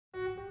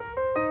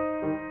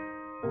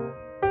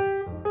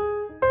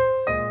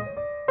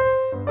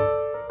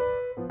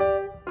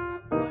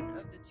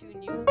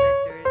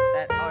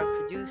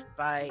produced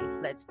by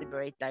Let's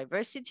Liberate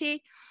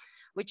Diversity,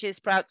 which is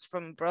sprouts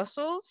from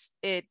Brussels.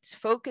 It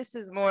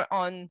focuses more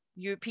on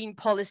European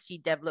policy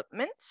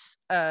developments,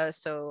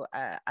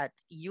 at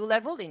EU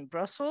level in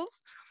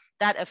Brussels,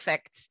 that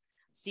affects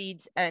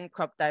seeds and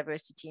crop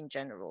diversity in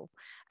general.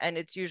 And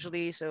it's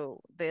usually,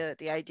 so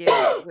the idea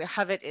we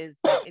have it is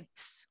that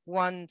it's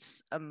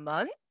once a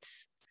month.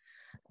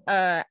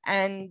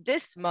 And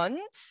this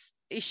month's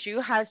issue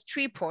has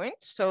 3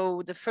 points.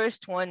 So the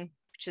first one,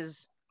 which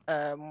is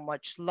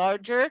much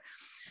larger,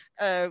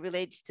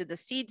 relates to the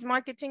seeds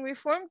marketing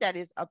reform that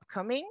is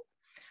upcoming.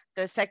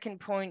 The second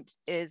point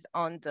is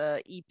on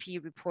the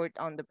EP report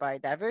on the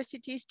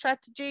biodiversity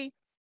strategy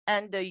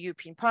and the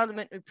European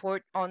Parliament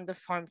report on the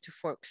farm to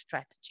fork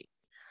strategy.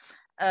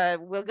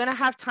 We're going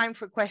to have time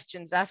for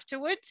questions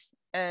afterwards,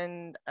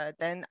 and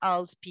then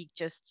I'll speak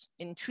just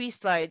in 3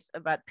 slides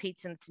about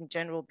patents in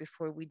general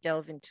before we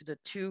delve into the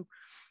 2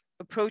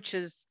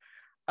 approaches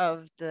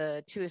of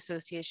the 2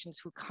 associations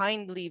who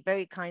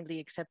very kindly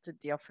accepted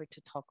the offer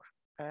to talk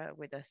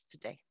with us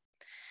today.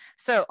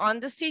 So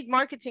on the seed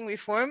marketing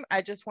reform,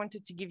 I just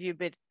wanted to give you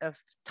a bit of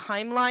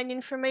timeline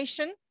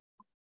information.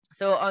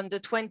 So on the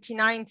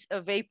 29th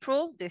of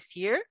April this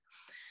year,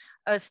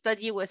 a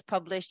study was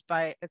published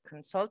by a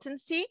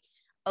consultancy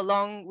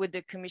along with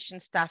the Commission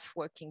staff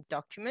working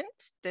document.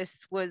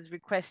 This was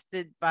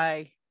requested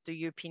by the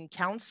European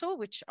Council,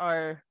 which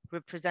are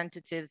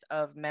representatives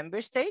of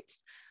member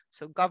states.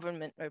 So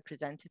government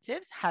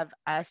representatives have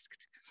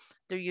asked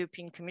the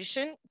European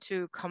Commission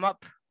to come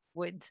up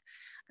with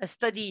a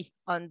study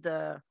on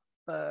the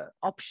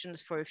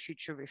options for a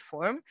future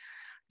reform.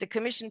 The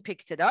Commission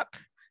picked it up,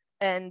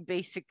 and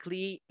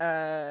basically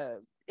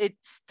it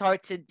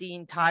started the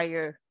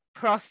entire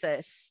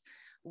process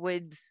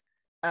with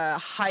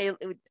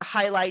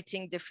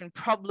highlighting different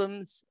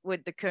problems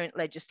with the current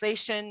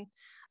legislation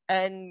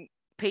and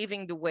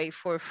paving the way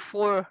for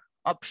 4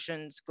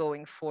 options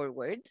going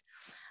forward.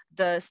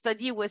 The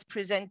study was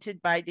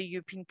presented by the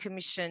European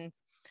Commission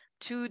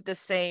to the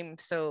same,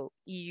 so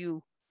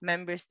EU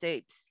member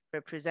states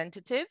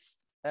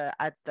representatives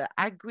at the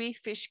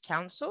Agri-Fish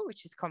Council,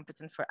 which is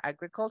competent for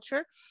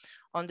agriculture,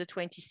 on the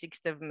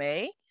 26th of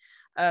May.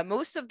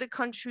 Most of the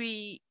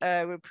country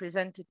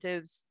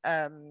representatives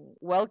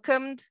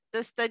welcomed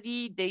the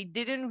study. They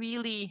didn't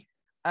really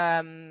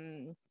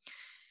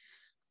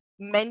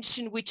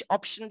mention which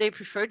option they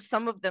preferred.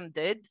 Some of them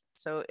did.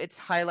 So it's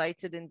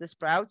highlighted in the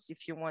sprouts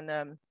if you want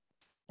to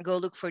go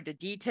look for the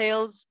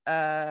details.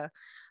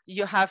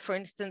 You have, for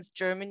instance,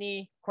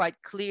 Germany quite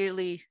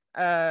clearly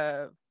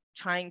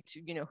trying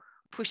to,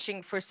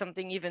 pushing for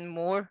something even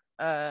more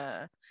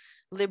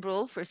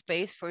liberal for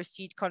space for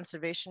seed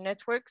conservation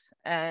networks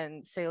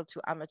and sale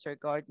to amateur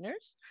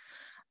gardeners.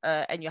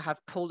 And you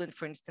have Poland,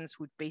 for instance,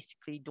 who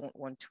basically don't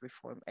want to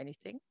reform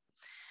anything.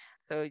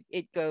 So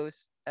it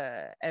goes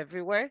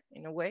everywhere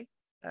in a way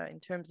in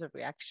terms of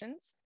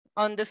reactions.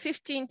 On the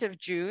 15th of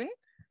June,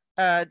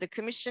 the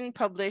Commission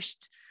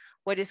published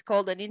what is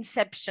called an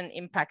inception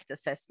impact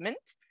assessment,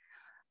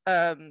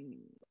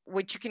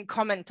 which you can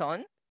comment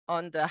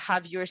on the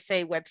Have Your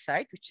Say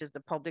website, which is the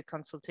public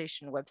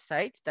consultation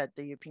website that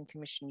the European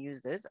Commission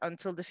uses,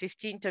 until the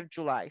 15th of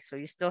July. So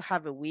you still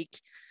have a week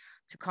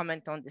to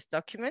comment on this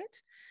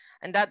document.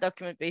 And that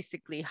document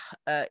basically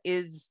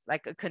is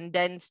like a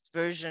condensed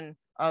version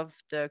of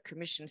the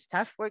Commission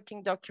staff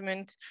working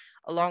document,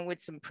 along with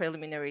some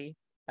preliminary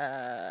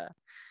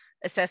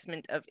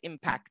assessment of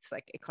impacts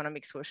like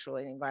economic, social,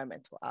 and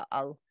environmental.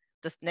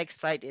 This next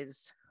slide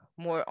is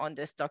more on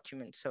this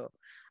document, so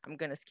I'm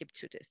going to skip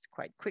to this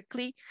quite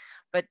quickly.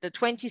 But the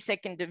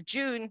 22nd of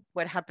June,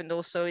 what happened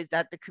also is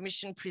that the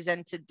Commission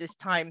presented this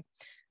time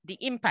the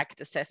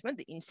impact assessment,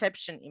 the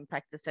inception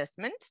impact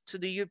assessment, to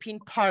the European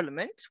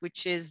Parliament,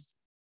 which is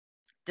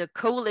the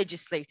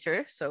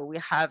co-legislator. So we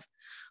have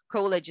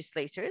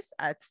co-legislators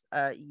at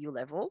EU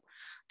level,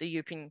 the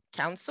European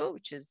Council,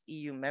 which is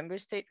EU member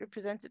state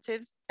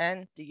representatives,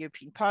 and the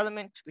European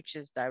Parliament, which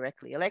is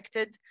directly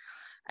elected.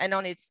 And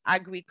on its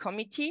Agri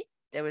committee,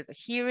 there was a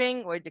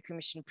hearing where the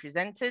Commission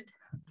presented.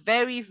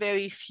 Very,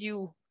 very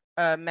few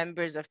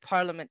members of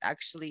Parliament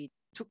actually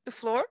took the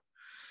floor,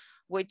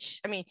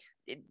 which, I mean,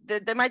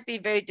 there might be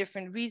very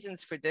different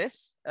reasons for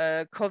this,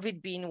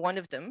 COVID being one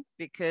of them,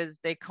 because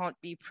they can't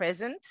be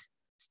present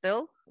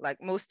still,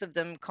 like most of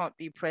them can't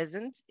be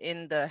present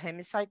in the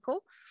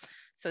hemicycle.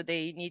 So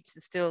they need to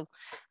still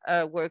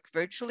work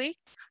virtually,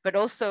 but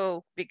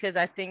also because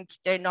I think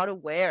they're not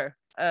aware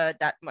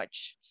that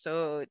much.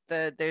 So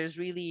there's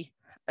really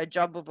a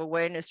job of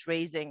awareness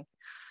raising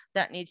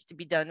that needs to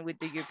be done with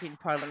the European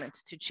Parliament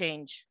to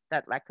change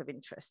that lack of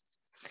interest.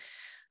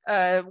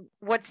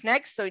 What's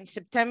next? So in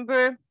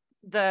September,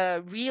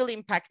 the real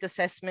impact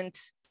assessment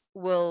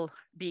will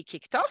be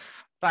kicked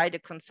off by the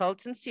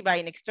consultancy, by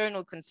an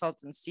external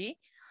consultancy,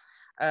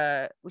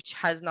 which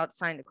has not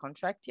signed a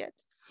contract yet.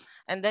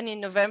 And then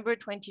in November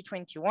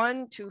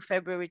 2021 to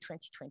February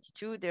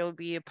 2022, there will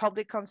be a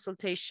public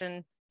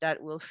consultation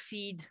that will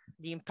feed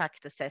the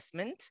impact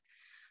assessment,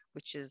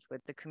 which is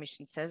what the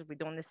Commission says. We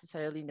don't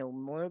necessarily know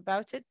more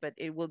about it, but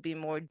it will be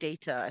more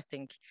data, I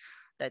think,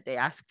 that they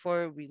ask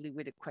for, really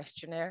with a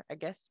questionnaire, I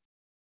guess.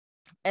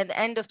 At the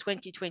end of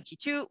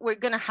 2022, we're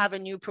going to have a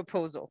new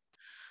proposal,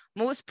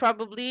 most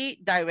probably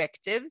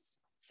directives.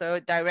 So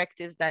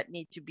directives that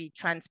need to be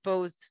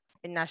transposed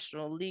in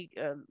national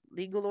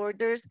legal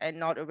orders, and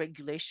not a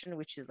regulation,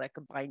 which is like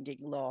a binding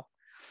law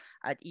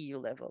at EU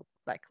level,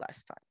 like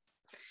last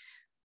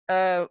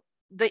time.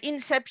 The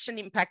inception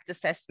impact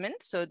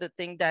assessment, so the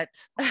thing that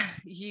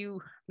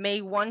you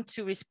may want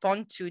to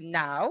respond to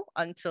now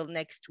until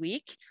next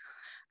week,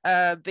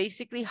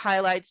 basically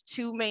highlights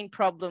two main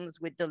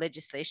problems with the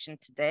legislation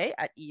today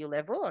at EU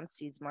level on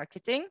seeds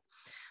marketing.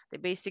 They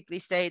basically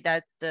say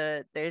that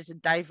there's a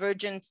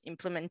divergent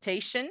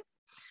implementation,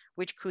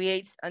 which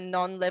creates a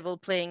non-level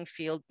playing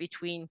field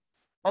between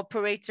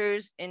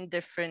operators in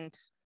different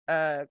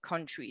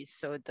countries.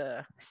 So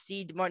the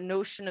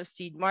notion of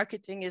seed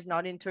marketing is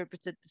not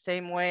interpreted the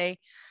same way.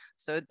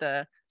 So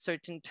the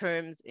certain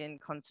terms in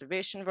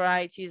conservation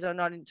varieties are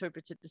not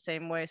interpreted the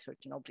same way.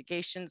 Certain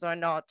obligations are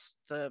not.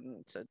 So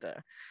the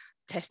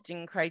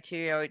testing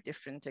criteria are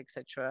different,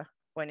 etc.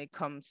 when it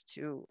comes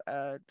to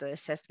the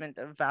assessment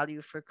of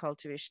value for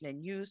cultivation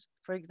and use,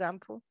 for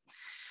example.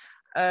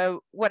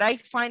 What I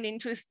find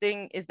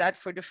interesting is that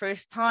for the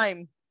first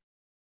time,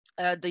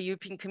 the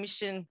European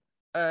Commission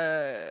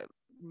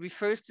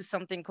refers to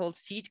something called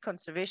seed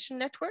conservation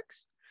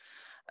networks,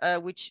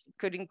 which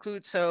could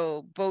include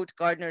both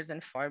gardeners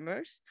and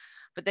farmers,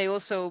 but they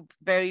also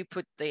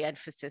put the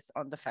emphasis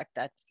on the fact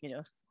that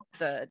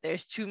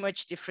there's too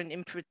much different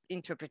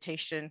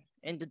interpretation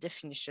in the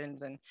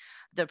definitions, and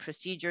the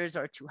procedures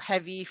are too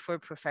heavy for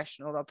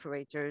professional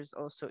operators,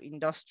 also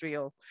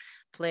industrial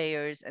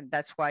players, and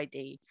that's why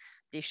they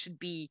should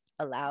be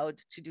allowed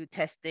to do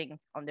testing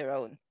on their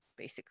own,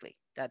 basically.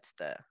 That's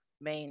the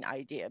main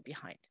idea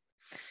behind.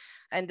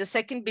 And the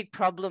second big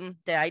problem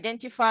they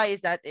identify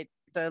is that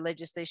the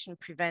legislation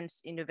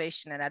prevents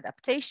innovation and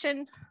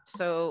adaptation.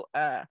 So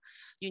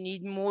you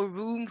need more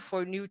room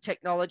for new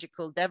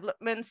technological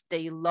developments.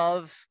 They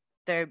love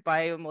their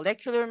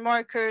biomolecular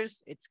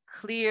markers. It's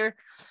clear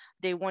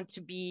they want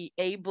to be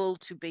able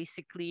to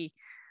basically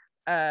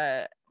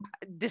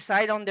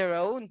decide on their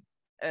own,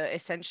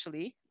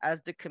 essentially,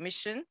 as the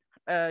Commission,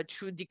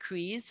 through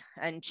decrees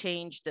and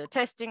change the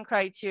testing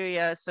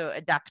criteria, so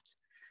adapt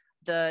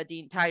the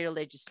entire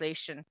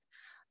legislation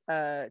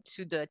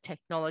to the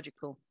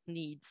technological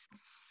needs,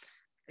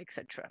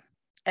 etc.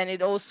 And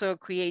it also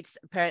creates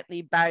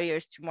apparently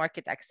barriers to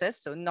market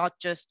access, so not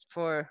just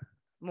for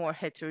more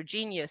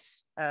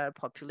heterogeneous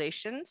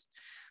populations,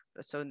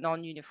 so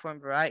non-uniform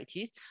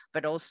varieties,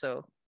 but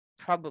also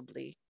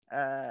probably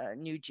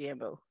new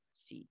GMO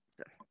seeds.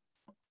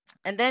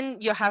 And then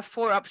you have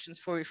 4 options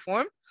for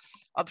reform.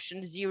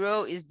 Option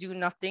 0 is do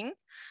nothing,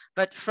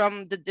 but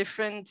from the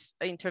different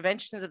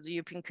interventions of the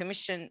European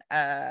Commission,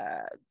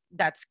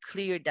 that's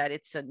clear that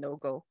it's a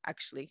no-go,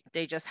 actually.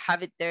 They just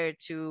have it there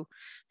to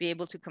be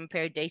able to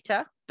compare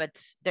data,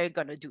 but they're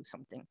going to do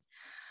something.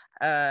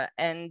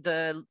 And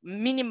the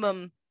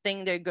minimum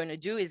thing they're going to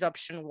do is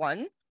option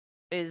 1,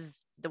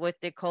 is what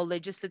they call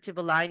legislative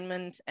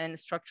alignment and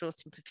structural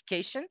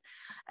simplification.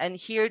 And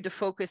here the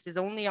focus is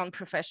only on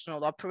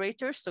professional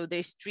operators. So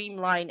they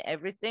streamline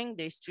everything.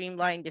 They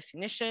streamline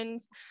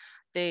definitions.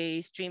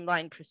 They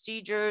streamline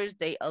procedures.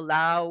 They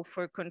allow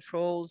for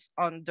controls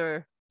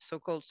under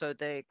so-called, so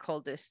they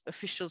call this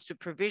official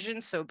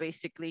supervision. So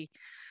basically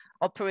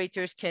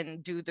operators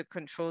can do the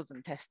controls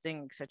and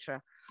testing,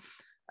 etc.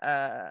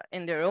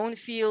 In their own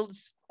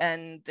fields,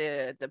 and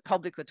the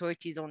public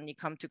authorities only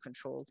come to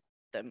control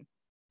them.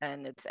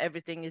 And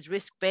everything is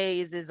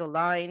risk-based, is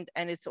aligned,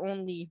 and it's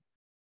only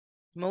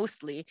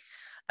mostly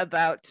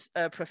about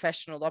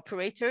professional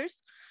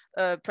operators.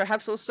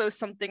 Perhaps also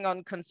something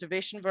on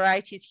conservation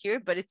varieties here,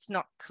 but it's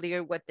not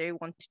clear what they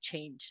want to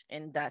change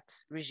in that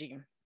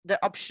regime.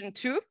 The option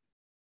 2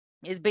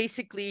 is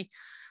basically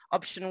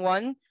option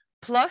 1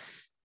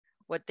 plus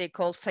what they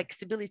call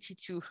flexibility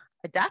to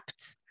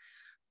adapt.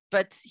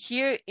 But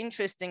here,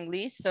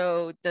 interestingly,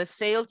 so the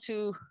sale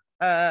to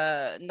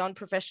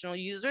non-professional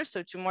users,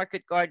 so to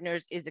market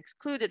gardeners, is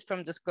excluded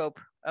from the scope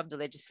of the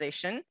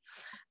legislation,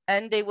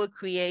 and they will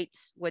create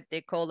what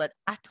they call an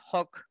ad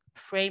hoc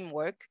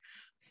framework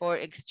for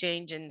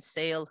exchange and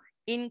sale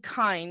in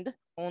kind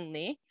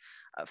only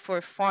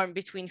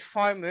between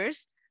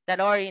farmers that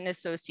are in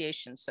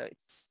association. So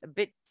it's a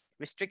bit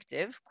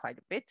restrictive, quite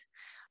a bit,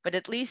 but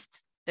at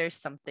least there's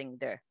something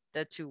there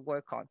to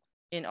work on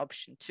in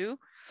option 2.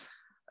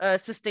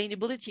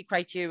 Sustainability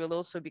criteria will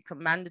also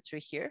become mandatory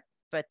here.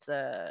 But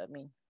I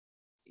mean,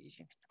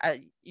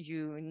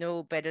 you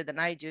know better than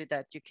I do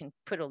that you can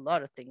put a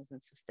lot of things in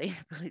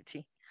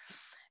sustainability.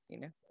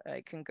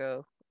 It can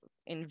go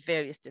in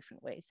various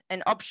different ways.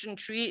 And option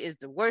 3 is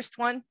the worst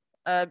one,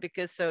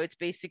 because it's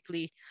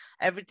basically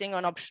everything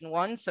on option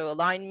 1. So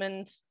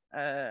alignment,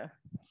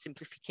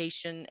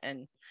 simplification,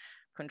 and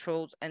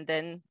controls, and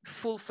then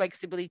full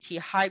flexibility,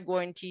 high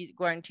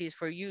guarantees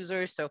for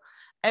users. So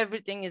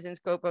everything is in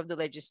scope of the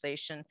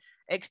legislation,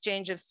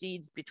 exchange of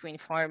seeds between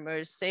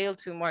farmers, sale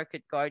to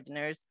market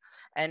gardeners,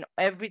 and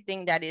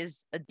everything that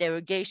is a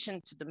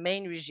derogation to the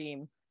main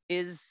regime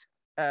is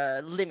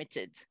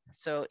limited.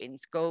 So in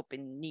scope,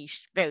 in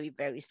niche, very,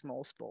 very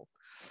small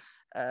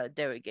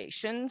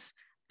derogations.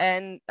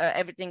 And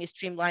everything is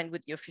streamlined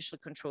with the official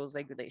controls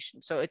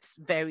regulation. So it's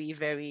very,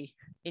 very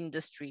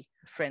industry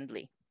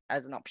friendly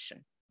as an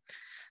option.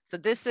 So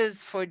this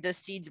is for the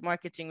seeds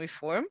marketing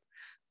reform.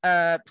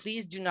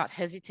 Please do not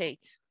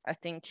hesitate, I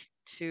think,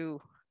 to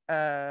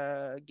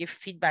give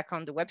feedback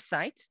on the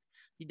website.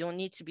 You don't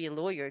need to be a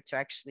lawyer to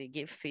actually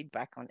give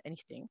feedback on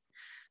anything.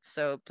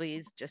 So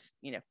please just,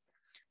 you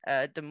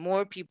know, the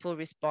more people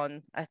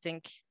respond, I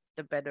think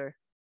the better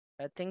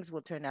things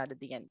will turn out at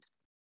the end.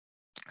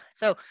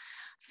 So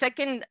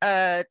second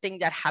thing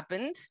that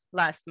happened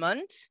last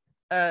month,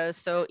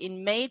 so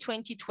in May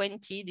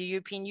 2020, the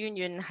European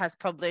Union has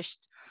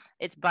published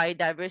its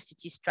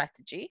biodiversity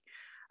strategy,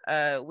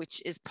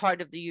 which is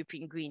part of the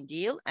European Green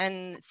Deal.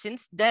 And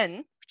since then,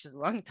 which is a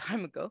long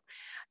time ago,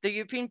 the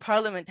European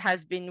Parliament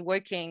has been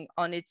working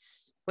on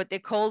its, what they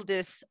call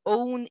this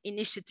own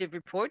initiative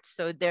report.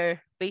 So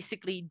they're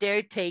basically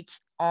their take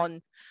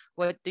on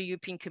what the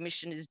European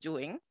Commission is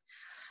doing.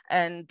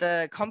 And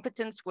the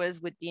competence was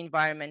with the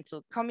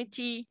Environmental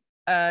Committee,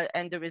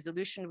 and the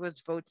resolution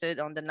was voted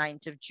on the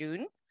 9th of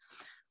June.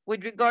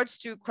 With regards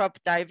to crop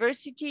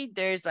diversity,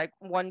 there's like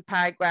one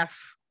paragraph,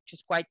 which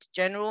is quite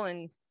general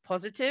and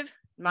positive,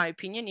 in my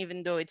opinion,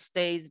 even though it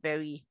stays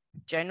very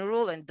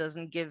general and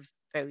doesn't give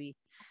very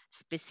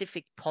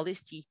specific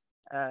policy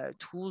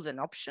tools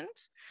and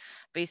options.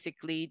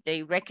 Basically,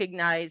 they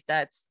recognize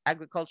that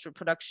agricultural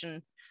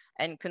production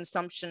and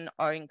consumption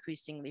are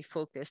increasingly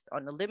focused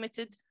on a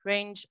limited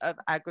range of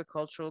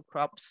agricultural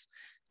crops,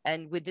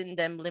 and within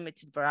them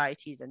limited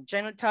varieties and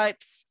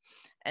genotypes,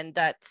 and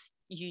that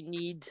you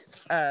need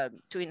to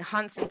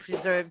enhance and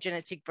preserve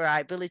genetic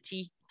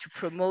variability to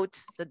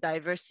promote the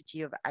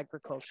diversity of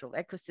agricultural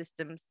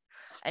ecosystems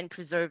and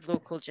preserve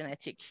local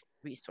genetic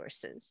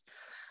resources,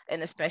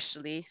 and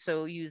especially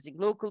so using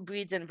local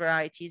breeds and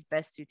varieties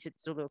best suited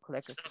to the local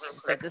ecosystem.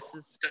 So this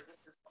is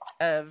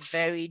a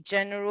very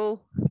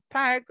general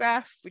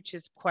paragraph, which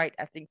is quite,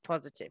 I think,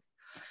 positive.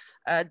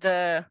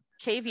 The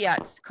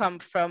caveats come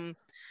from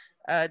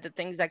the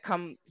things that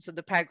come, so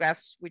the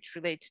paragraphs which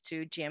relate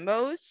to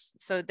GMOs.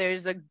 So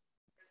there's a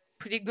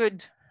pretty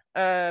good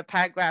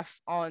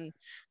paragraph on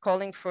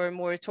calling for a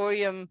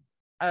moratorium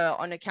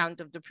on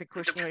account of the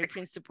precautionary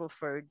principle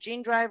for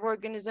gene drive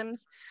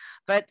organisms.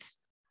 But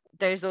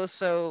there's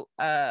also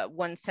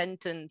one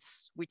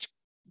sentence which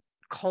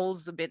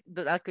calls a bit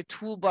like a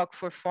toolbox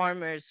for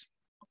farmers,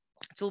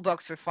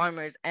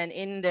 and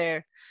in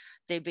there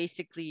they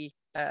basically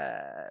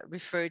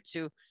refer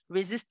to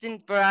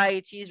resistant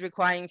varieties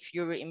requiring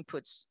fewer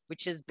inputs,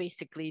 which is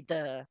basically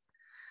the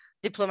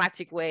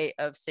diplomatic way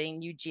of saying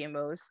new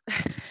GMOs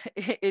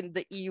in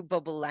the EU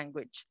bubble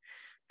language.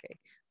 Okay,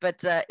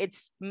 but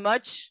it's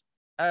much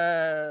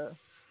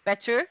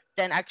better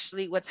than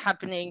actually what's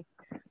happening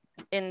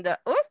in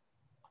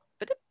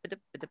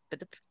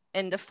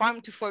the farm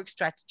to fork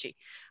strategy,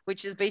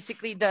 which is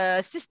basically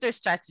the sister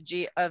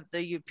strategy of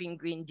the European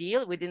Green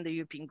Deal within the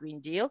European Green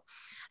Deal.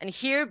 And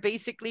here,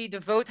 basically, the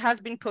vote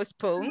has been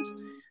postponed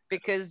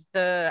because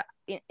the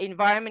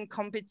Environment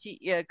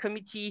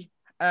Committee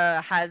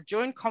has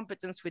joint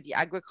competence with the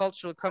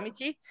Agricultural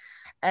Committee,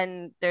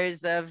 and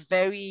there's a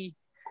very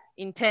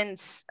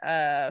intense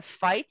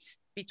fight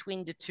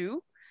between the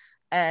two,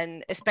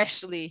 and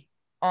especially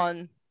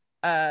on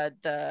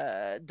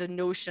the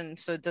notion,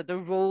 so the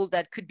role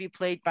that could be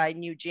played by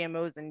new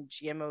GMOs and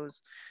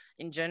GMOs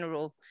in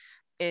general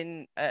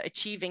in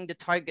achieving the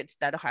targets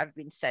that have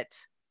been set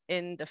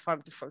in the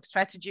farm to fork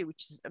strategy,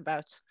 which is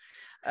about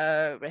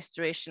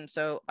restoration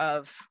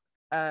of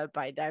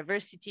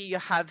biodiversity. You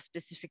have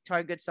specific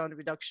targets on the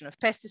reduction of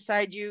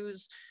pesticide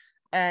use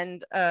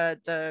and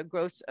the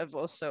growth of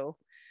also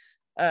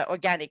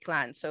organic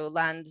land, so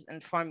land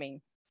and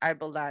farming,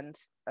 arable land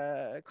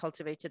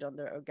cultivated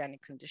under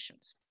organic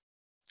conditions.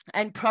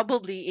 And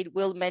probably it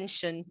will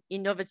mention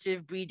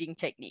innovative breeding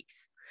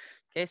techniques.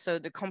 Okay, so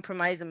the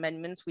compromise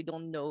amendments, we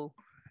don't know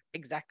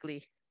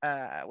exactly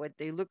what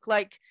they look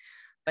like,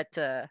 but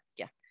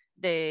yeah,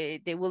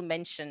 they will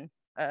mention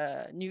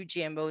new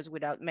GMOs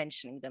without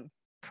mentioning them,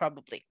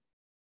 probably,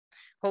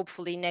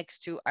 hopefully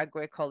next to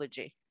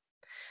agroecology.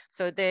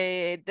 So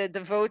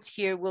the vote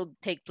here will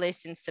take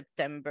place in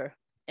September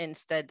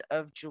instead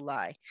of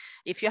July.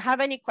 If you have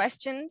any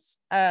questions,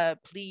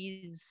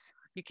 please,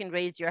 you can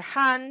raise your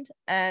hand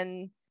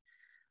and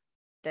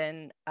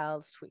then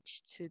I'll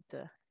switch to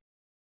the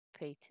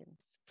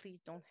patents. Please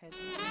don't hesitate.